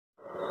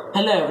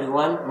Hello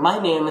everyone, my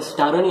name is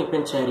Tarun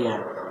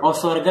Cherian of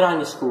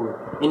Swargarani School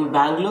in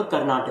Bangalore,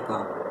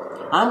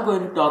 Karnataka. I am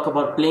going to talk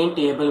about plane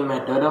table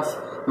method of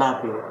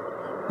mapping.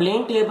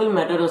 Plane table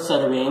method of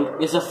surveying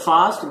is a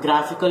fast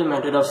graphical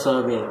method of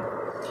surveying.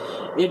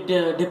 It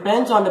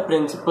depends on the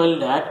principle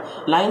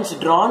that lines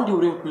drawn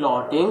during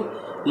plotting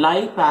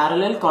lie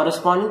parallel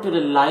corresponding to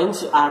the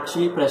lines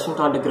actually present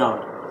on the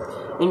ground.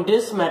 In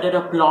this method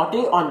of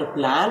plotting on the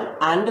plan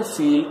and the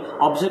field,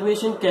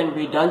 observation can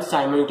be done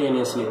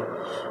simultaneously.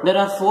 There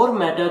are four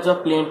methods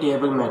of plane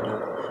table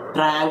method: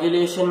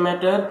 triangulation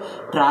method,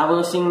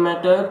 traversing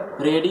method,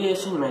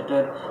 radiation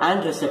method,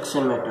 and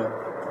resection method.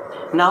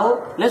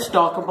 Now let's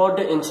talk about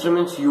the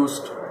instruments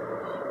used.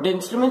 The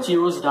instruments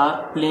used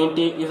are a plane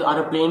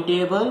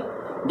table,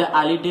 the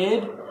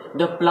alidade,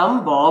 the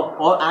plumb bob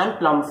and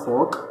plumb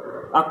fork,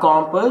 a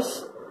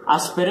compass, a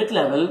spirit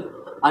level,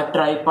 a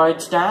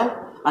tripod stand,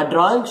 a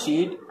drawing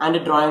sheet, and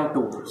a drawing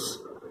tools.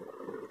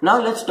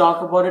 Now let's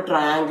talk about a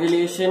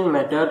triangulation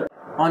method.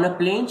 On a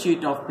plain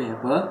sheet of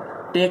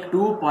paper, take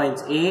 2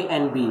 points A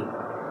and B.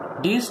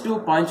 These 2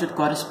 points should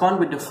correspond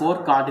with the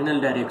four cardinal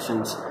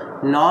directions: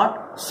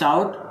 north,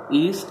 south,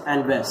 east,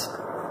 and west.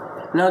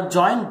 Now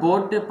join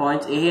both the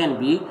points A and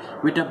B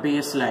with a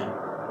baseline.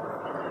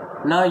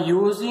 Now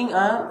using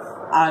a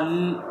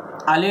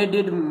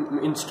alidade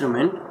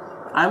instrument,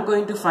 I am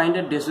going to find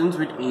a distance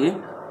with A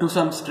to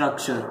some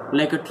structure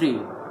like a tree.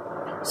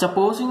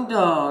 Supposing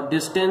the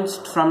distance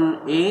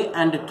from A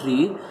and the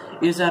tree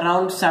is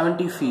around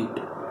 70 feet.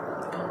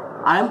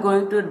 I am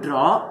going to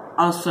draw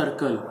a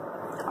circle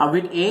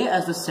with A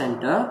as the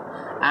center,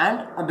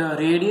 and the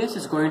radius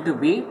is going to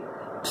be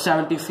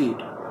 70 feet.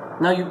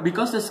 Now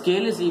because the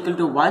scale is equal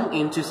to 1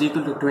 inch is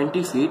equal to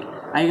 20 feet,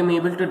 I am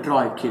able to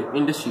draw it here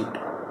in the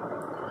sheet.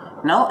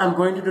 Now I am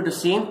going to do the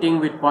same thing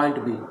with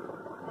point B.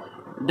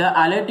 The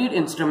alidade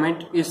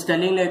instrument is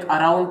telling like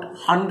around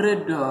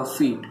 100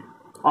 feet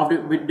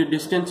with the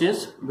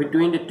distances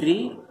between the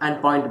tree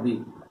and point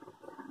B.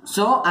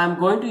 So I am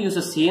going to use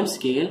the same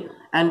scale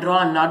and draw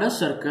another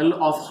circle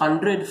of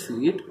 100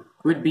 feet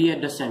with B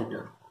at the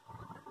center.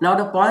 Now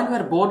the point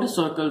where both the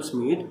circles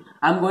meet,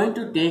 I am going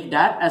to take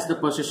that as the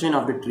position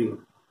of the tree.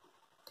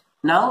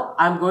 Now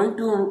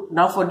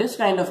for this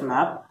kind of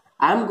map,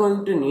 I am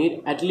going to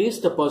need at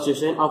least the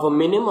position of a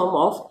minimum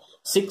of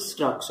 6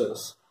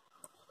 structures.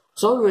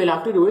 So we will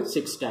have to do it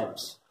 6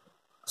 times.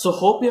 So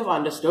hope you have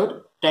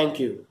understood. Thank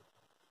you.